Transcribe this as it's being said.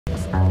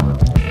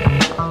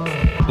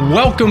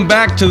Welcome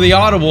back to the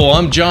Audible.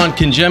 I'm John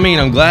Congemi,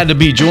 and I'm glad to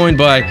be joined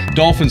by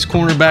Dolphins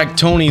cornerback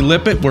Tony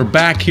Lippett. We're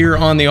back here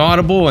on the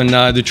Audible and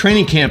the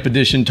training camp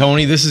edition,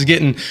 Tony. This is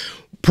getting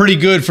pretty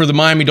good for the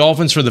Miami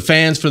Dolphins, for the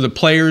fans, for the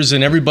players,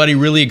 and everybody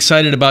really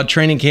excited about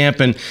training camp.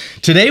 And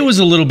today was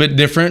a little bit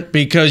different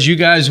because you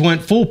guys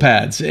went full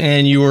pads,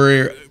 and you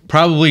were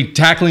probably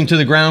tackling to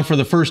the ground for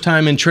the first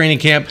time in training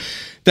camp.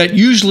 That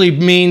usually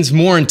means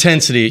more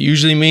intensity. It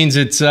usually means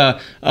it's a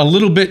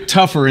little bit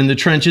tougher in the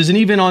trenches and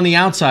even on the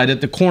outside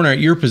at the corner at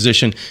your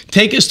position.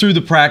 Take us through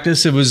the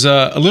practice. It was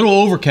a little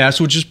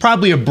overcast, which is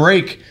probably a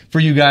break for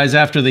you guys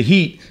after the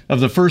heat of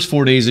the first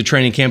 4 days of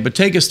training camp. But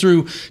take us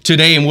through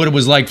today and what it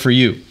was like for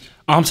you.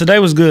 Today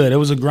was good. It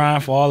was a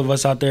grind for all of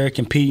us out there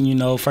competing, you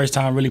know, first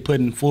time really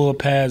putting full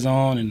pads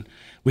on, and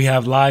we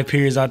have live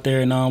periods out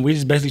there, and we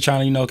just basically trying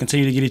to, you know,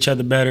 continue to get each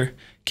other better,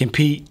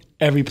 compete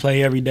every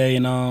play, every day,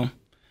 and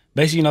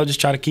basically, you know, just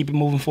try to keep it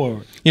moving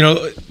forward. You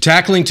know,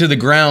 tackling to the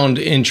ground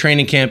in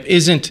training camp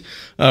isn't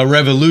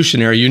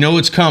revolutionary. You know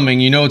it's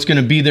coming. You know it's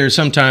going to be there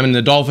sometime, and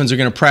the Dolphins are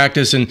going to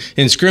practice and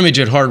scrimmage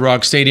at Hard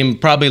Rock Stadium,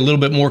 probably a little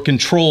bit more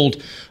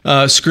controlled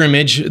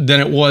scrimmage than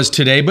it was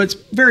today, but it's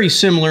very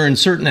similar in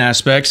certain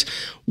aspects.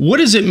 What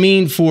does it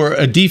mean for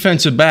a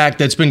defensive back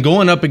that's been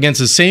going up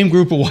against the same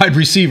group of wide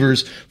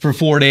receivers for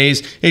 4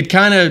 days? It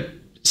kind of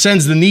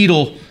sends the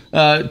needle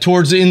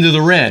towards into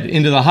the red,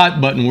 into the hot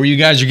button, where you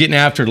guys are getting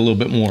after it a little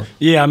bit more.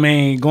 Yeah, I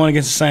mean, going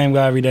against the same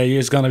guy every day,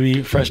 it's going to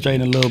be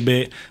frustrating a little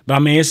bit. But, I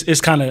mean,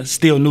 it's kind of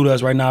still new to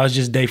us right now. It's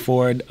just day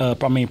 4.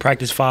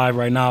 Practice 5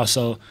 right now.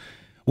 So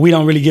we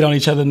don't really get on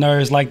each other's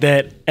nerves like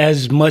that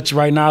as much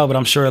right now. But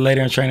I'm sure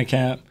later in training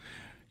camp,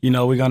 you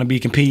know, we're going to be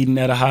competing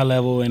at a high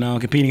level and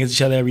competing against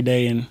each other every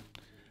day and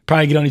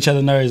probably get on each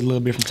other's nerves a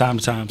little bit from time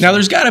to time. Now,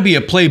 there's got to be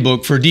a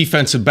playbook for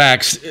defensive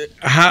backs,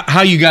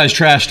 how you guys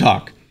trash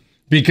talk.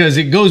 Because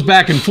it goes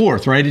back and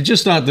forth, right? It's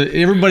just not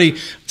everybody.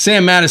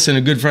 Sam Madison,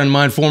 a good friend of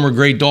mine, former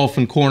great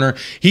Dolphin corner,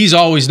 he's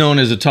always known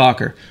as a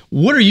talker.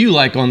 What are you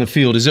like on the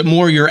field? Is it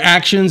more your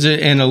actions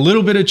and a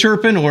little bit of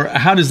chirping, or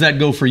how does that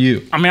go for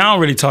you? I mean, I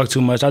don't really talk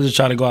too much. I just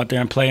try to go out there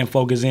and play and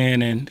focus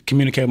in and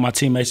communicate with my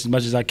teammates as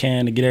much as I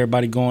can to get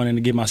everybody going and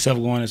to get myself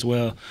going as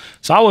well.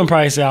 So I wouldn't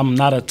probably say I'm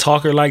not a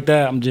talker like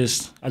that. I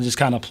just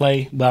kind of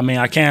play. But I mean,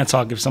 I can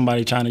talk if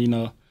somebody trying to, you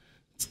know,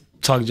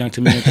 talk junk to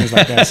me and things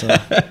like that. So,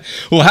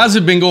 well, how's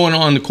it been going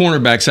on the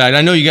cornerback side?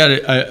 I know you got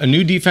a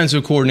new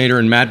defensive coordinator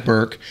in Matt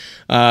Burke.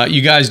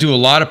 You guys do a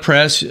lot of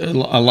press, a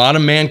lot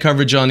of man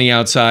coverage on the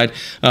outside.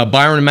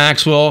 Byron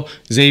Maxwell,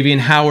 Xavier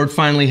Howard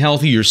finally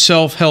healthy,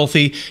 yourself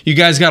healthy. You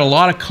guys got a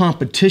lot of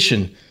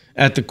competition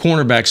at the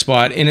cornerback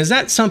spot. And is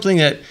that something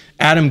that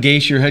Adam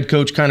Gase, your head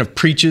coach, kind of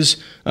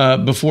preaches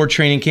before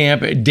training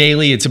camp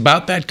daily? It's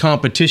about that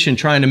competition,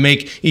 trying to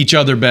make each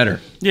other better.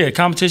 Yeah,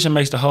 competition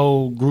makes the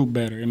whole group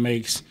better. It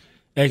makes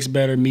X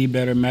better, me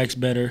better, Max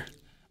better,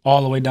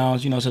 all the way down,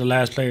 you know, to the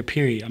last player,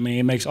 period. I mean,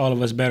 it makes all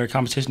of us better.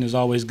 Competition is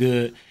always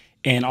good.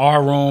 In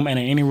our room and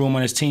in any room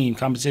on this team,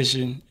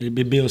 competition,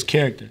 it builds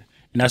character.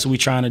 And that's what we're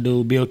trying to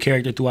do, build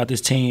character throughout this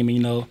team and,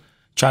 you know,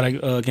 try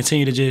to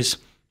continue to just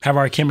have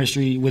our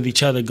chemistry with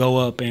each other go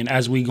up. And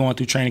as we going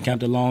through training camp,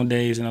 the long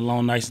days and the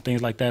long nights and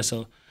things like that.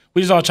 So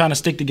we're just all trying to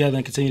stick together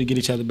and continue to get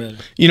each other better.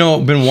 You know,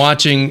 I've been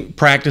watching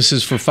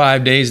practices for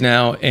 5 days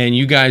now, and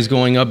you guys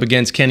going up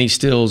against Kenny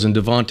Stills and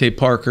Devontae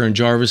Parker and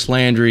Jarvis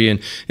Landry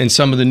and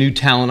some of the new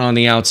talent on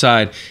the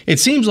outside. It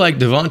seems like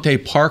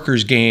Devontae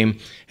Parker's game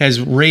has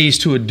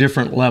raised to a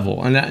different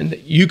level. And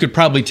you could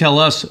probably tell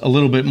us a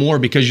little bit more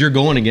because you're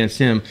going against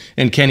him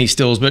and Kenny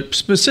Stills. But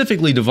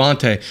specifically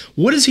Devontae,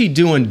 what is he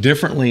doing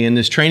differently in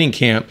this training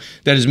camp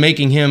that is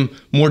making him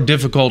more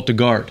difficult to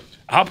guard?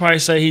 I'll probably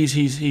say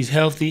he's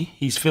healthy.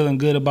 He's feeling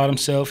good about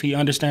himself. He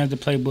understands the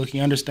playbook. He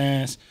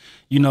understands,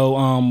 you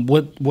know,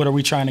 what are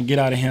we trying to get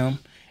out of him.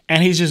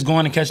 And he's just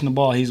going and catching the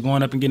ball. He's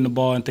going up and getting the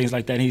ball and things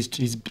like that.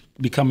 He's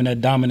becoming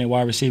that dominant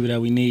wide receiver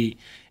that we need.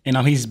 And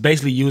he's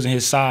basically using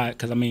his size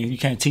because, I mean, you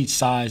can't teach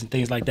size and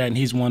things like that. And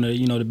he's one of,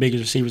 you know, the biggest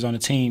receivers on the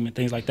team and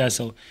things like that.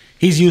 So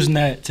he's using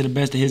that to the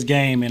best of his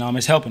game, and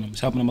it's helping him.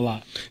 It's helping him a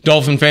lot.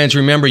 Dolphin fans,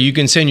 remember, you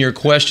can send your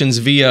questions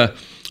via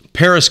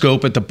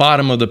Periscope at the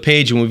bottom of the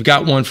page, and we've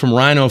got one from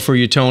Rhino for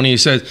you, Tony. He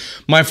says,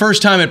 my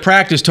first time at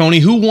practice, Tony,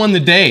 who won the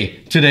day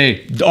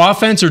today,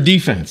 offense or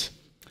defense?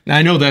 Now,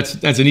 I know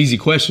that's an easy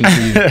question for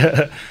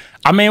you.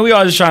 I mean, we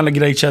all just trying to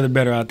get each other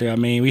better out there. I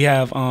mean, we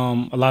have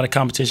a lot of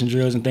competition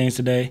drills and things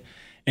today,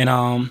 and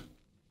I'll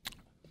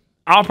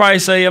probably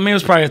say, I mean, it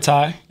was probably a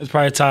tie.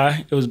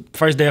 It was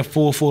first day of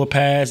full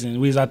pads,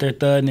 and we was out there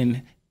thudding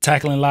and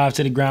tackling live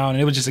to the ground,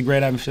 and it was just a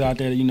great atmosphere out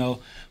there to, you know,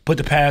 put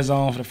the pads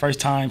on for the first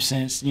time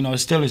since, you know, the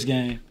Steelers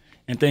game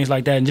and things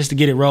like that, and just to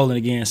get it rolling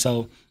again.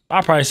 So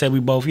I'll probably say we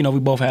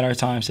both had our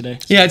times today.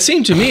 Yeah, it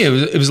seemed to me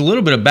it was a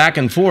little bit of back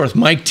and forth.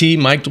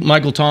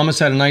 Michael Thomas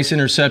had a nice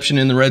interception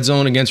in the red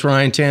zone against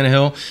Ryan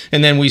Tannehill,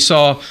 and then we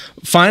saw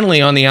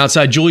finally on the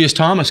outside Julius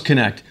Thomas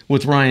connect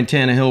with Ryan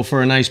Tannehill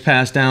for a nice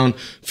pass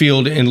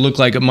downfield and looked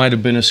like it might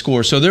have been a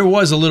score. So there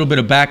was a little bit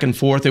of back and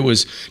forth. It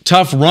was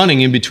tough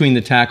running in between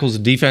the tackles. The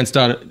defense,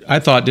 I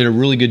thought, did a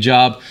really good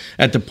job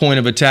at the point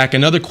of attack.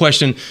 Another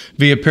question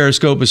via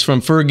Periscope is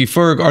from Fergie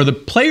Ferg. Are the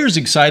players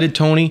excited,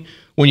 Tony,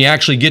 when you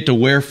actually get to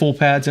wear full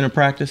pads in a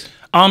practice?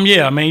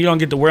 Yeah, I mean, you don't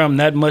get to wear them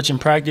that much in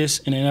practice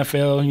in the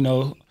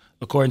NFL,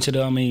 according to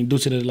due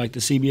to the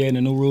CBA and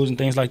the new rules and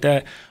things like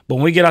that. But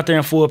when we get out there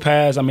in full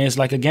pads, I mean, it's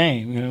like a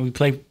game. We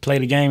play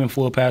the game in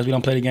full pads. We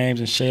don't play the games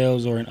in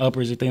shells or in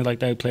uppers or things like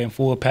that. We play in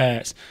full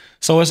pads.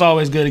 So it's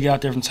always good to get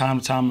out there from time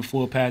to time in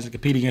full pads and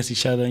compete against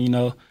each other,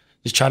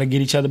 just try to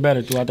get each other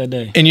better throughout that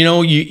day. And,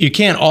 you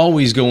can't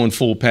always go in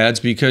full pads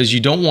because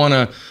you don't want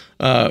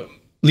to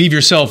leave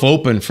yourself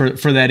open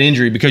for that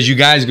injury, because you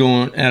guys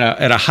go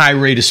at a high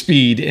rate of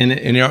speed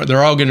and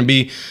they're all going to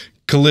be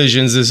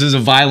collisions. This is a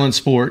violent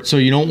sport, so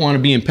you don't want to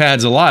be in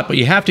pads a lot, but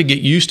you have to get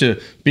used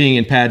to being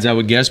in pads, I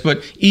would guess.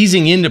 But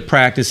easing into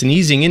practice and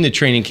easing into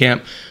training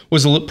camp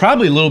was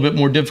probably a little bit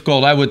more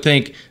difficult, I would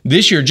think,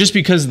 this year just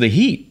because of the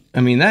heat. I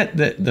mean,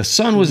 the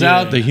sun was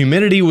out, the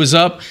humidity was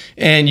up,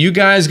 and you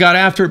guys got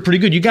after it pretty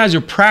good. You guys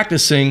are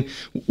practicing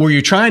where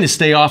you're trying to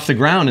stay off the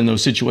ground in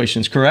those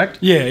situations, correct?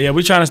 Yeah,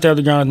 we're trying to stay off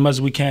the ground as much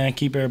as we can,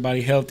 keep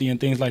everybody healthy and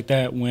things like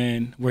that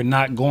when we're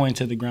not going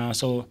to the ground.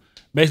 So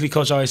basically,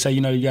 Coach always say,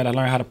 you got to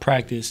learn how to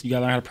practice. You got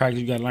to learn how to practice.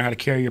 You got to learn how to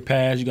carry your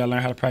pads. You got to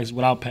learn how to practice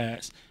without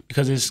pads,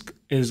 because it's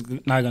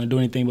not going to do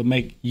anything but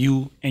make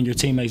you and your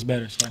teammates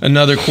better. So.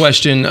 Another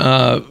question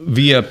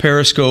via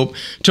Periscope.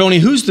 Tony,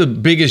 who's the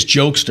biggest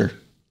jokester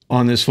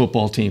on this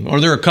football team?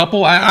 Are there a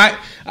couple? I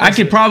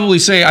could probably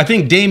say I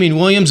think Damian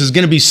Williams is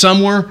going to be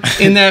somewhere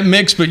in that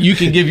mix, but you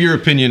can give your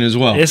opinion as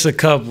well. It's a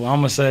couple.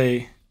 I'm going to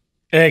say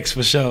X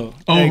for sure.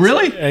 Oh, X,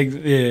 really?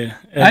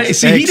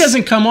 X, yeah. He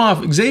doesn't come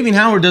off. Xavier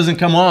Howard doesn't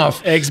come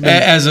off as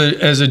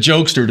a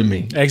jokester to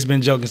me. X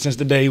been joking since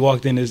the day he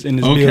walked in this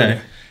building.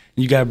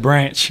 You got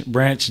Branch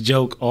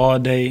joke all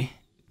day.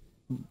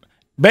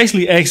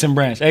 Basically, X and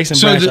Branch.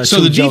 So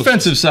the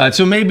defensive side.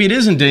 So maybe it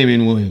isn't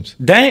Damian Williams.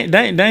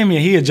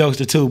 Damian, he a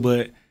jokester too,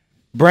 but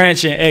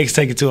Branch and X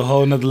take it to a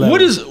whole nother level.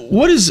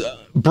 What does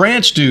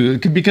Branch do?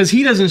 Because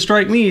he doesn't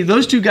strike me.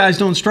 Those two guys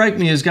don't strike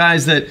me as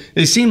guys that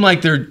they seem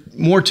like they're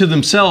more to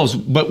themselves.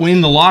 But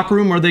in the locker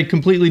room, are they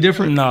completely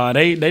different? No,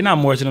 they not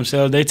more to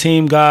themselves. They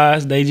team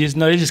guys. They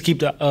just keep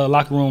the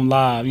locker room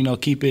live.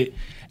 Keep it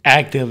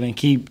active and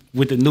keep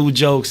with the new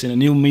jokes and the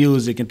new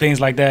music and things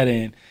like that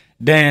and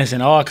dance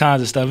and all kinds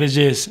of stuff. It's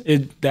just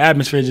the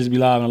atmosphere just be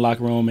live in the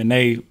locker room, and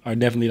they are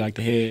definitely like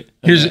the head.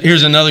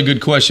 Here's another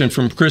good question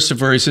from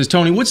Christopher. He says,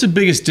 Tony, what's the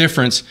biggest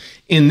difference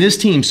in this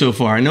team so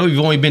far? I know you've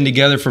only been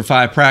together for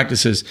 5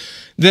 practices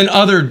than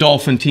other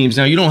Dolphin teams.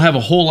 Now, you don't have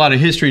a whole lot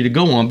of history to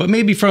go on, but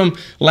maybe from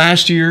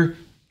last year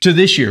to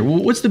this year,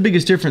 what's the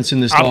biggest difference in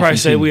this Dolphin team? I'll probably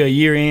say we're a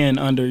year in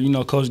under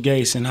Coach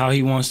Gase and how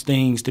he wants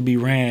things to be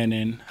ran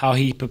and how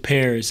he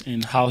prepares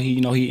and how he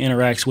he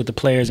interacts with the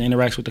players and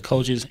interacts with the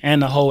coaches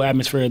and the whole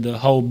atmosphere of the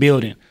whole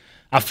building.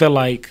 I feel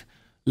like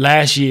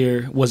last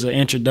year was an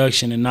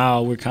introduction, and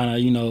now we're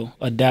kind of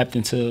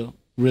adapting to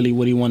really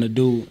what he want to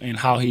do and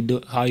how he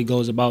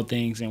goes about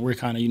things, and we're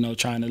kind of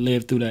trying to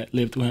live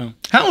through him.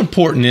 How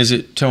important is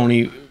it,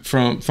 Tony,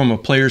 from a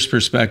player's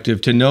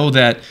perspective, to know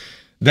that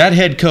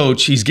head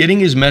coach, he's getting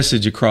his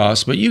message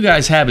across, but you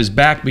guys have his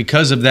back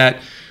because of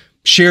that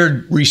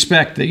shared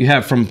respect that you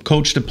have from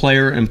coach to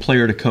player and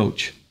player to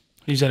coach?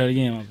 You said that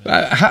again.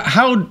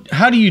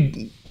 How do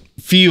you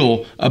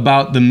feel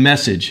about the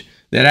message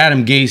that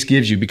Adam Gase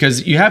gives you?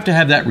 Because you have to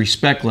have that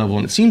respect level,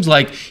 and it seems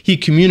like he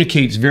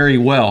communicates very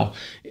well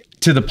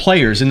to the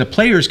players, and the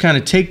players kind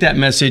of take that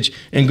message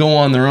and go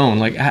on their own.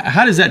 Like,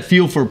 how does that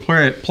feel for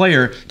a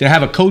player to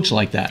have a coach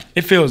like that?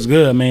 It feels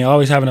good, man.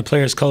 Always having a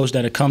player's coach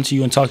that'll come to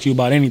you and talk to you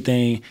about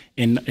anything,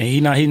 and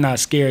he's not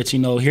scared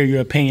to hear your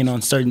opinion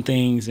on certain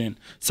things and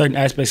certain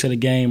aspects of the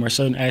game or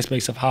certain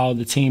aspects of how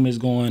the team is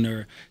going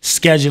or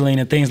scheduling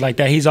and things like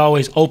that. He's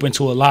always open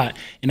to a lot,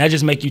 and that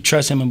just make you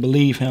trust him and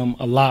believe him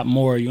a lot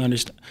more. You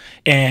understand?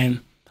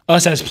 And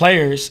us as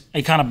players,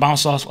 it kind of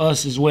bounce off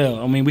us as well.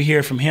 I mean, we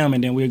hear from him,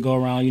 and then we'll go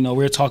around,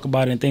 we'll talk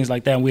about it and things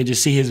like that, and we'll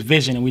just see his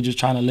vision, and we're just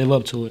trying to live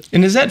up to it.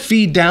 And does that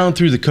feed down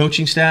through the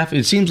coaching staff?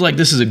 It seems like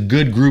this is a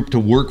good group to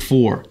work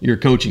for, your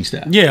coaching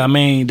staff. Yeah, I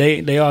mean,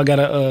 they all got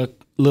a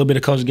little bit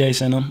of Coach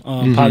Gase in them.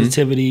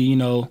 Positivity,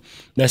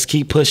 let's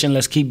keep pushing,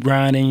 let's keep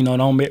grinding,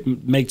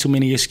 don't make too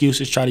many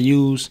excuses, try to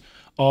use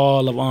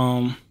all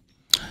of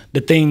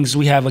the things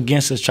we have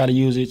against us, try to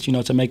use it,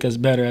 to make us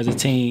better as a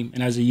team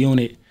and as a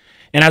unit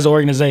and as an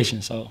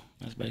organization. So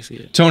that's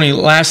basically it. Tony,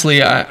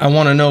 lastly, I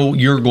want to know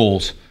your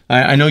goals.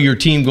 I know your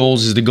team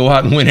goals is to go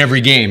out and win every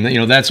game. You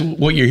know, that's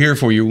what you're here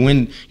for. You're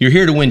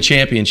here to win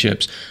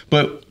championships.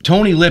 But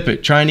Tony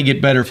Lippett, trying to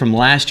get better from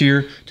last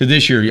year to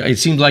this year. It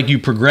seems like you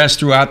progressed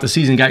throughout the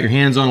season, got your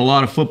hands on a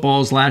lot of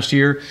footballs last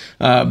year,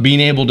 being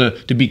able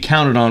to be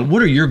counted on.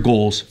 What are your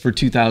goals for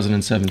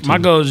 2017? My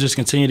goal is just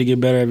continue to get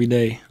better every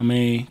day. I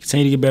mean,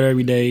 continue to get better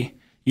every day.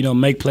 You know,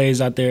 make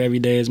plays out there every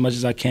day as much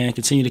as I can,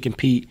 continue to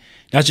compete.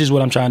 That's just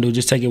what I'm trying to do,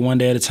 just take it one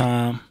day at a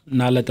time,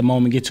 not let the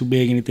moment get too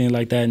big, anything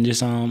like that, and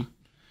just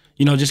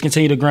you know, just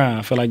continue to grind.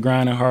 I feel like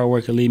grind and hard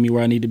work will lead me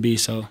where I need to be,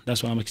 so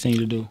that's what I'm going to continue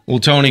to do. Well,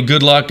 Tony,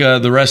 good luck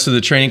the rest of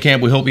the training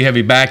camp. We hope you have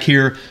you back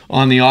here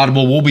on the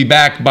Audible. We'll be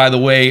back, by the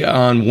way,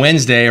 on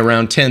Wednesday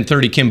around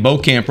 10:30. Kim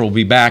Bocamper will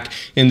be back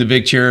in the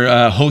big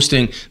chair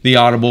hosting the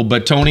Audible.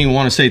 But, Tony, we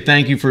want to say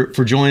thank you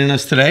for joining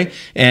us today,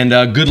 and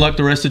good luck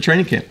the rest of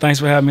training camp. Thanks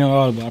for having me on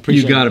Audible. I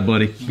appreciate it. You got it,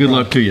 buddy. Good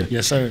luck to you.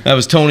 Yes, sir. That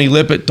was Tony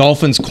Lippett,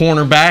 Dolphins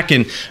cornerback,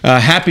 and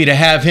happy to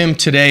have him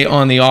today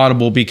on the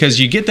Audible because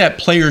you get that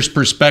player's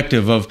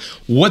perspective of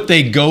what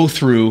they go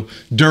through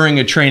during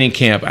a training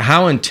camp,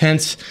 how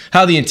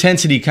the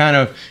intensity kind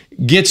of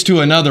gets to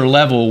another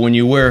level when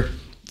you wear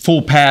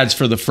full pads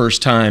for the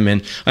first time.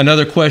 And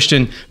another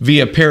question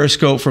via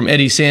Periscope from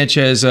Eddie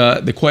Sanchez.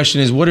 The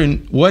question is, what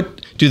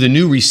do the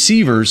new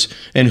receivers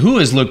and who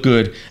has looked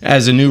good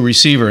as a new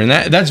receiver? And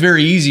that's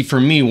very easy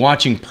for me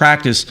watching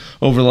practice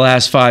over the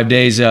last 5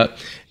 days.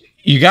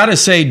 You got to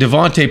say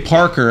Devontae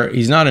Parker,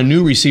 he's not a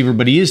new receiver,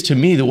 but he is to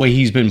me the way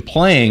he's been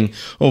playing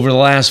over the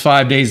last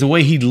 5 days, the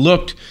way he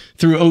looked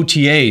through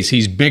OTAs.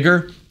 He's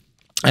bigger.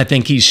 I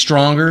think he's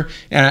stronger,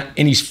 and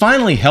he's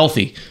finally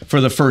healthy for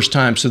the first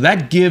time. So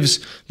that gives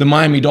the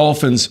Miami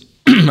Dolphins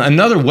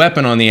another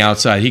weapon on the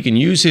outside. He can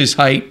use his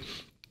height.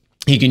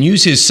 He can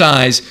use his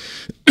size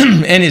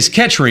and his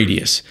catch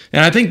radius.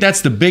 And I think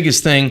that's the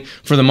biggest thing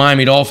for the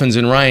Miami Dolphins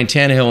and Ryan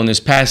Tannehill in this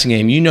passing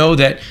game. You know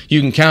that you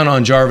can count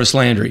on Jarvis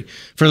Landry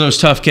for those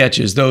tough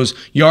catches, those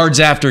yards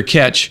after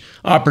catch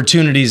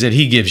opportunities that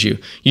he gives you.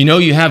 You know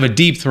you have a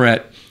deep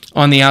threat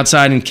on the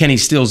outside in Kenny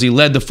Stills. He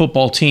led the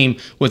football team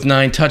with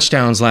 9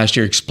 touchdowns last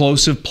year,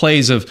 explosive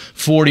plays of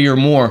 40 or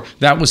more.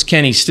 That was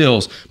Kenny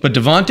Stills. But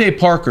Devontae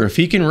Parker, if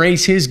he can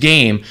raise his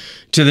game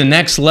to the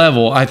next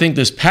level, I think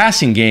this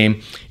passing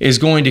game is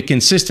going to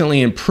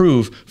consistently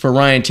improve for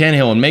Ryan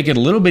Tannehill and make it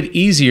a little bit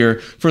easier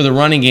for the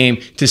running game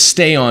to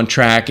stay on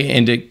track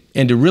and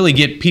to really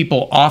get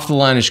people off the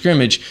line of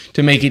scrimmage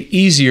to make it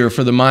easier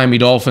for the Miami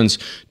Dolphins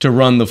to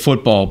run the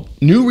football.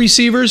 New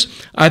receivers,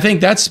 I think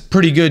that's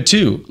pretty good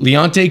too.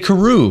 Leonte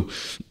Carew,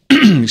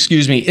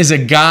 excuse me, is a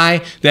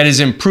guy that is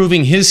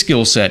improving his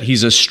skill set.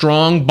 He's a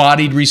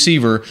strong-bodied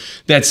receiver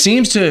that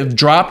seems to have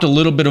dropped a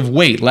little bit of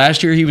weight.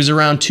 Last year, he was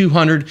around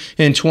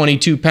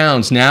 222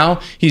 pounds.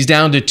 Now, he's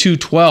down to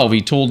 212.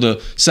 He told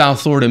the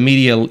South Florida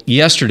media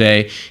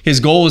yesterday his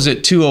goal is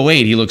at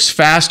 208. He looks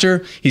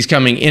faster. He's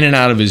coming in and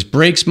out of his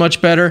breaks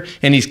much better,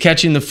 and he's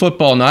catching the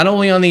football not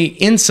only on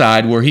the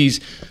inside where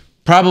he's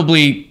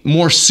probably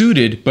more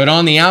suited, but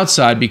on the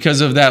outside because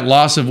of that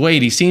loss of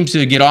weight, he seems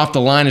to get off the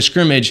line of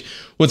scrimmage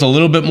with a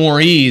little bit more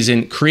ease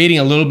and creating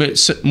a little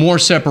bit more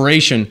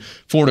separation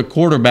for the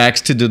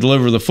quarterbacks to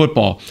deliver the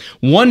football.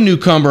 One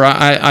newcomer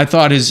I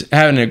thought is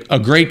having a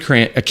great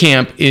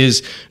camp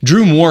is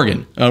Drew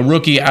Morgan, a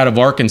rookie out of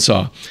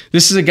Arkansas.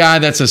 This is a guy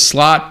that's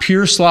a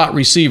pure slot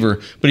receiver,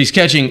 but he's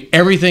catching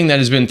everything that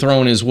has been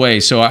thrown his way.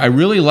 So I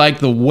really like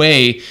the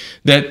way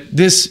that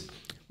this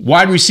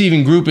wide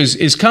receiving group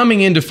is coming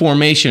into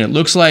formation. It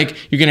looks like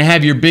you're going to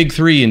have your big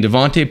three in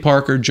Devontae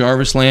Parker,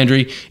 Jarvis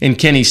Landry, and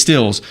Kenny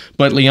Stills.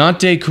 But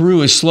Leonte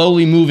Carew is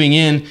slowly moving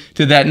in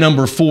to that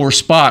number 4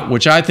 spot,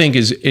 which I think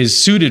is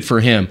suited for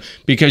him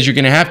because you're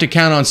going to have to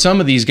count on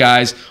some of these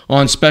guys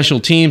on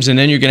special teams, and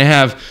then you're going to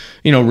have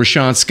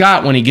Rashawn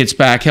Scott, when he gets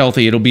back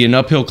healthy, it'll be an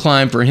uphill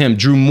climb for him.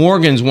 Drew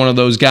Morgan's one of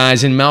those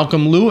guys, and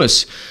Malcolm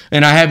Lewis.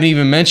 And I haven't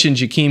even mentioned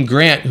Jakeem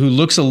Grant, who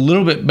looks a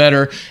little bit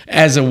better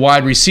as a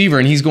wide receiver,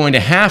 and he's going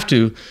to have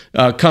to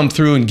come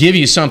through and give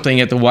you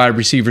something at the wide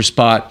receiver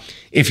spot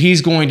if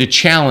he's going to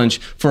challenge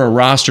for a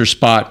roster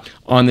spot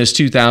on this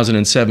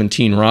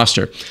 2017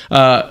 roster.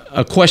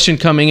 A question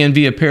coming in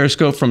via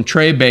Periscope from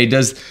Trey Bay: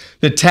 does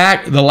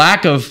the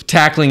lack of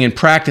tackling in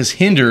practice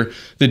hinder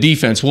the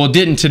defense? Well, it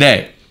didn't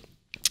today.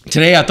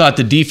 Today, I thought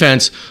the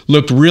defense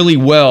looked really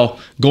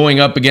well going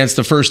up against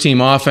the first-team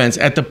offense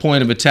at the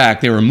point of attack.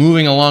 They were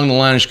moving along the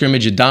line of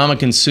scrimmage.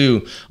 Adama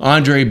Sue,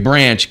 Andre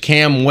Branch,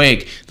 Cam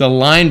Wake. The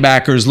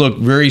linebackers looked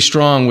very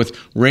strong with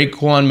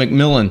Raekwon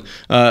McMillan,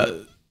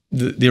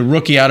 the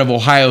rookie out of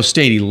Ohio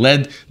State. He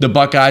led the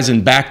Buckeyes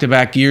in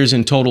back-to-back years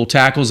in total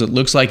tackles. It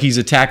looks like he's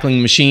a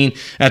tackling machine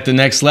at the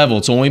next level.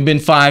 It's only been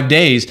 5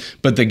 days,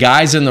 but the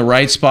guy's in the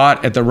right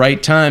spot at the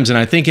right times, and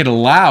I think it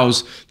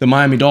allows the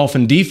Miami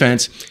Dolphin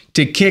defense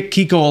to kick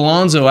Kiko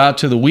Alonso out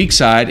to the weak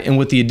side, and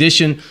with the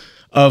addition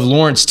of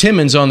Lawrence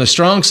Timmons on the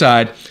strong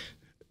side,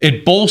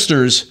 it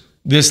bolsters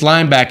this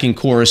linebacking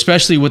core,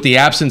 especially with the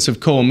absence of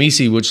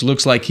Koomisi, which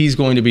looks like he's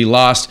going to be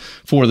lost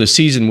for the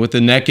season with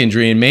the neck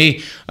injury and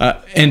may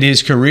end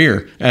his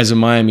career as a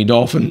Miami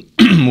Dolphin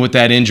with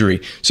that injury.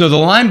 So the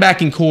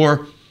linebacking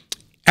core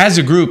as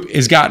a group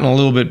has gotten a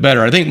little bit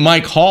better. I think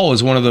Mike Hall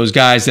is one of those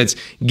guys that's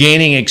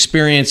gaining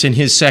experience in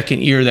his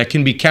second year that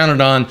can be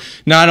counted on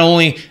not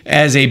only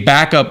as a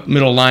backup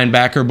middle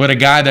linebacker, but a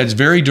guy that's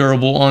very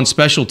durable on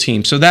special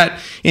teams. So that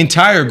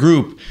entire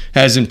group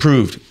has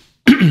improved.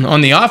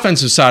 On the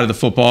offensive side of the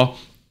football,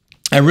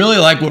 I really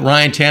like what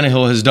Ryan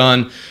Tannehill has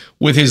done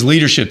with his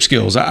leadership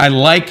skills. I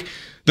like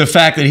the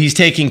fact that he's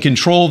taking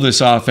control of this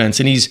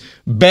offense, and he's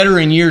better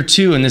in year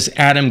 2 in this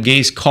Adam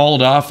Gase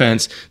called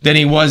offense than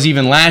he was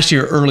even last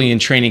year early in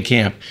training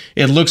camp.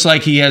 It looks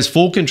like he has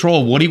full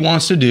control of what he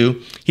wants to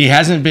do. He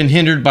hasn't been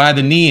hindered by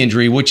the knee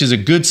injury, which is a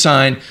good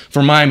sign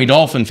for Miami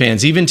Dolphin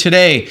fans. Even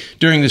today,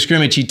 during the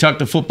scrimmage, he tucked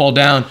the football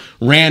down,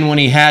 ran when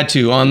he had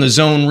to on the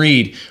zone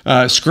read,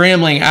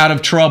 scrambling out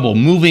of trouble,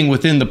 moving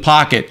within the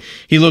pocket.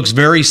 He looks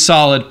very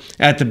solid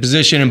at the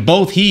position, and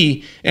both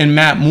he and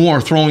Matt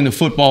Moore throwing the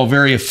football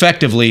very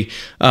effectively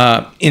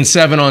in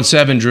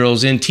 7-on-7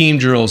 drills, in team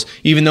drills.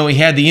 Even though he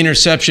had the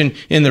interception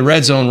in the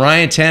red zone,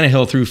 Ryan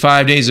Tannehill, through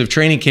 5 days of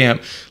training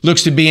camp,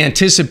 looks to be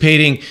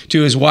anticipating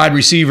to his wide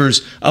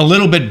receivers a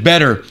little bit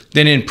better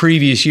than in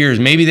previous years.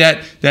 Maybe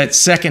that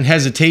second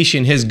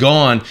hesitation has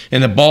gone,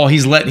 and the ball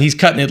he's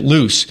cutting it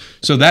loose.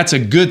 So that's a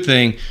good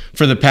thing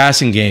for the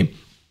passing game.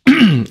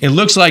 It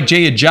looks like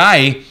Jay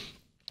Ajayi,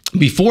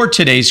 before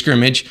today's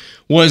scrimmage,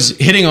 was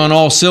hitting on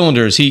all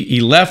cylinders.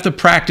 He left the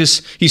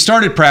practice. He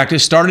started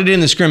in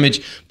the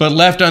scrimmage, but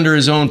left under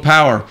his own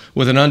power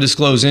with an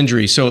undisclosed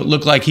injury. So it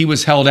looked like he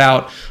was held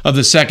out of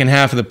the second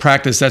half of the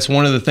practice. That's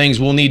one of the things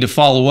we'll need to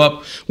follow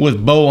up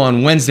with Bo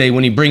on Wednesday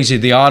when he brings you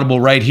the Audible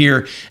right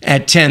here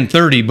at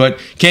 10:30. But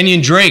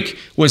Kenyon Drake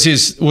was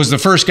the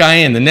first guy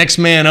in, the next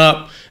man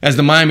up. As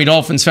the Miami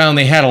Dolphins found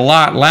they had a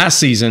lot last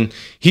season,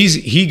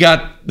 he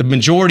got the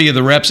majority of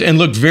the reps and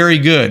looked very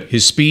good.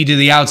 His speed to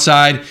the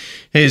outside,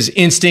 his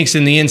instincts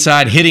in the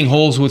inside, hitting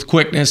holes with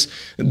quickness,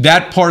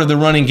 that part of the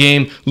running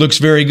game looks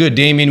very good.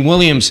 Damian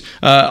Williams,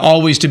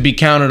 always to be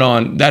counted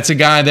on. That's a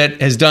guy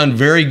that has done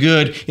very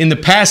good in the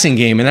passing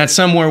game, and that's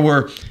somewhere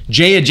where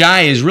Jay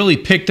Ajayi has really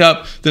picked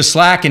up the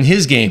slack in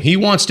his game. He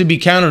wants to be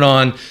counted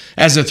on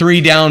as a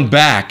 3-down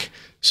back.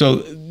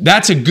 So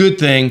that's a good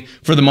thing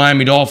for the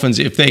Miami Dolphins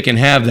if they can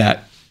have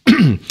that.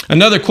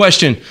 Another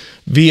question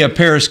via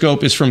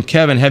Periscope is from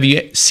Kevin. Have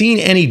you seen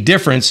any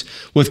difference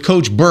with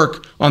Coach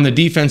Burke on the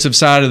defensive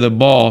side of the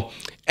ball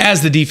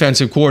as the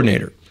defensive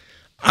coordinator?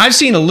 I've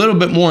seen a little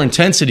bit more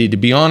intensity, to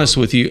be honest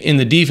with you, in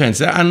the defense.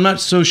 I'm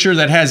not so sure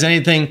that has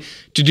anything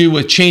to do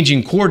with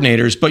changing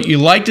coordinators, but you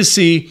like to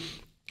see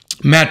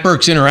Matt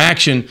Burke's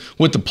interaction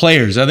with the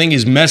players. I think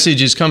his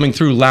message is coming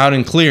through loud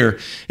and clear,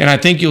 and I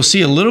think you'll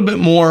see a little bit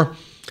more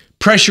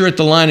pressure at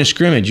the line of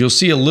scrimmage. You'll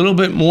see a little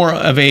bit more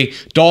of a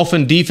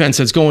Dolphin defense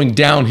that's going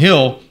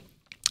downhill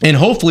and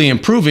hopefully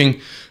improving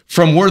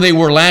from where they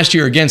were last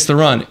year against the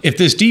run. If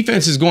this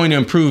defense is going to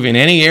improve in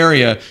any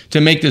area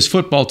to make this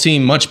football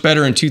team much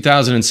better in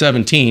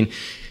 2017,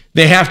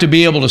 they have to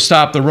be able to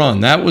stop the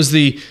run. That was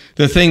the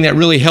thing that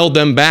really held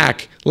them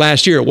back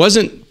last year. It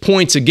wasn't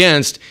points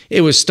against,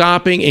 it was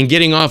stopping and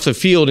getting off the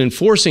field and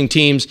forcing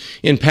teams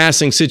in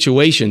passing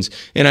situations.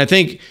 And I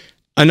think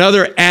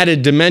another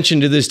added dimension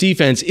to this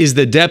defense is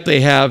the depth they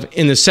have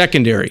in the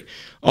secondary.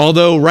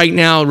 Although right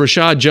now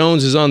Rashad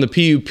Jones is on the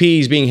PUP,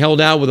 he's being held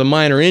out with a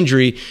minor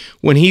injury.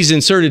 When he's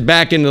inserted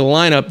back into the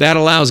lineup, that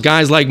allows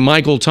guys like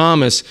Michael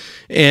Thomas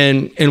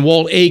and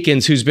Walt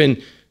Aikens, who's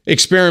been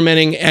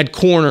experimenting at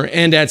corner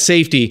and at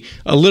safety,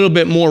 a little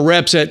bit more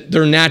reps at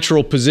their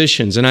natural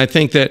positions. And I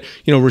think that,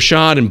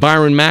 Rashad and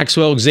Byron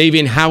Maxwell,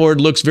 Xavier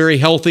Howard looks very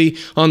healthy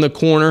on the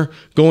corner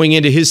going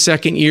into his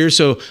second year.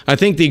 So I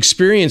think the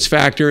experience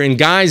factor and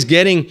guys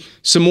getting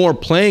some more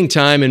playing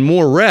time and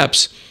more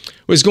reps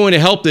was going to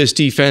help this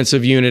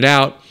defensive unit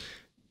out,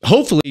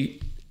 hopefully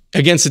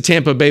against the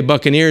Tampa Bay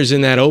Buccaneers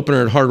in that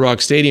opener at Hard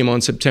Rock Stadium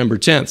on September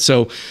 10th.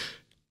 So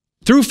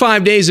through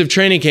 5 days of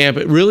training camp,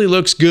 it really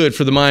looks good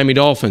for the Miami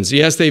Dolphins.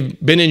 Yes, they've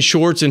been in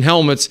shorts and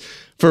helmets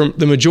for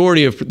the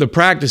majority of the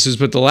practices,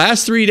 but the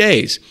last 3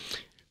 days,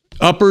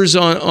 uppers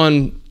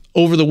on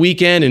over the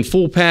weekend and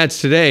full pads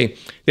today,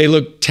 they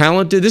look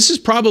talented. This is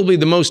probably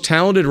the most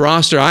talented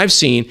roster I've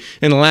seen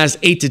in the last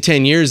 8 to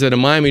 10 years that a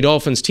Miami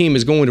Dolphins team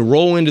is going to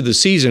roll into the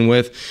season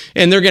with,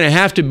 and they're going to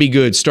have to be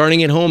good,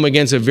 starting at home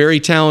against a very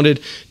talented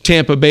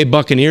Tampa Bay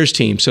Buccaneers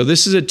team. So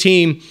this is a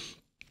team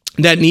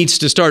that needs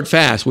to start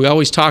fast. We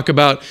always talk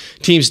about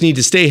teams need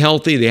to stay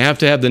healthy. They have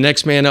to have the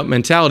next man up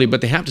mentality,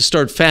 but they have to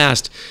start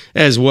fast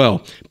as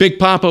well. Big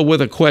Papa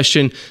with a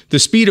question. The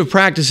speed of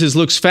practices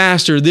looks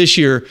faster this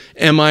year.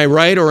 Am I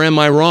right or am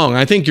I wrong?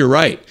 I think you're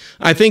right.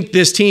 I think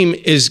this team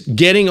is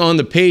getting on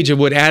the page of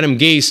what Adam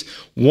Gase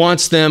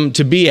wants them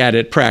to be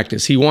at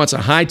practice. He wants a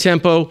high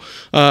tempo,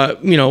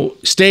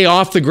 stay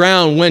off the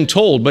ground when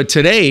told. But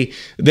today,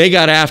 they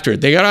got after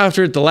it. They got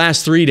after it the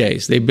last 3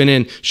 days. They've been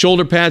in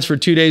shoulder pads for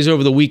 2 days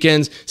over the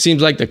weekends.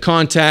 Seems like the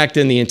contact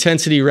and the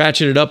intensity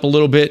ratcheted up a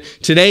little bit.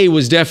 Today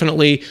was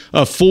definitely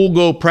a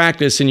full-go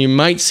practice, and you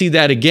might see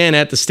that again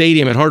at the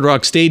stadium, at Hard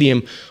Rock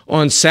Stadium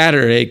on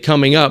Saturday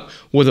coming up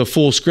with a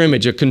full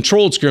scrimmage, a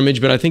controlled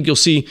scrimmage, but I think you'll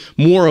see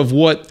more of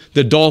what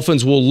the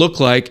Dolphins will look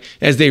like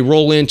as they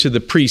roll into the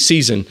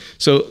preseason.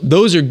 So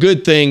those are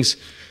good things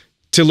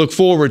to look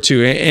forward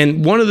to.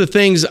 And one of the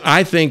things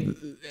I think,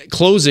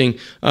 closing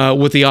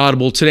with the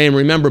Audible today, and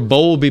remember,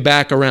 Bo will be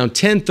back around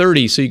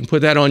 10:30, so you can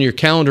put that on your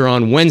calendar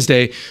on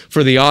Wednesday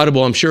for the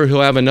Audible. I'm sure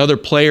he'll have another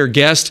player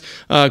guest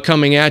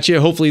coming at you.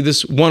 Hopefully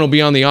this one will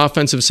be on the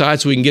offensive side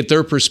so we can get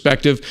their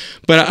perspective.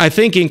 But I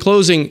think in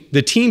closing,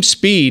 the team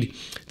speed,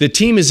 the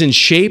team is in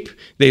shape.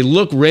 They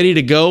look ready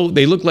to go.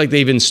 They look like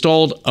they've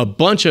installed a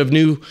bunch of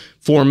new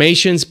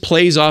formations,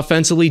 plays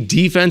offensively,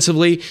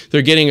 defensively.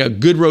 They're getting a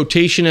good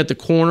rotation at the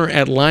corner,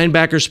 at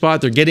linebacker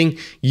spot. They're getting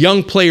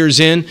young players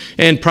in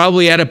and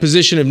probably at a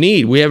position of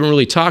need. We haven't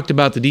really talked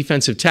about the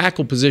defensive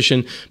tackle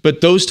position,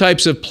 but those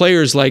types of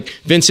players like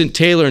Vincent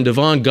Taylor and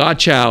Devon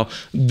Gottschall,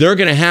 they're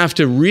going to have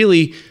to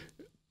really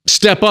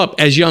step up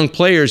as young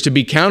players to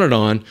be counted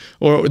on,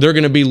 or they're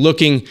going to be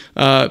looking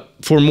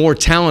for more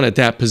talent at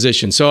that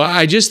position. So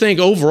I just think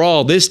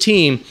overall, this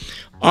team,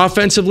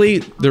 offensively,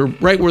 they're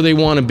right where they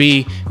want to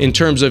be in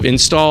terms of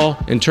install,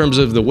 in terms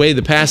of the way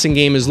the passing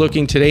game is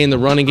looking today, and the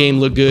running game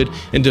look good.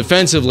 And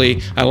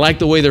defensively, I like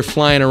the way they're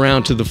flying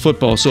around to the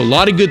football. So a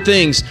lot of good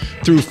things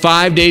through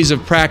 5 days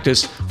of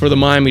practice for the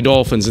Miami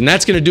Dolphins. And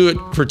that's going to do it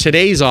for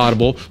today's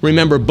Audible.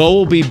 Remember, Bo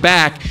will be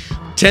back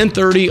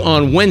 10:30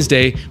 on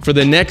Wednesday for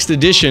the next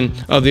edition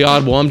of the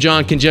Audible. I'm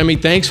John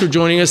Congemi. Thanks for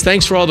joining us.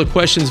 Thanks for all the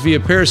questions via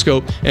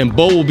Periscope. And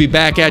Bo will be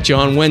back at you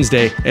on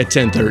Wednesday at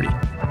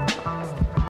 10:30.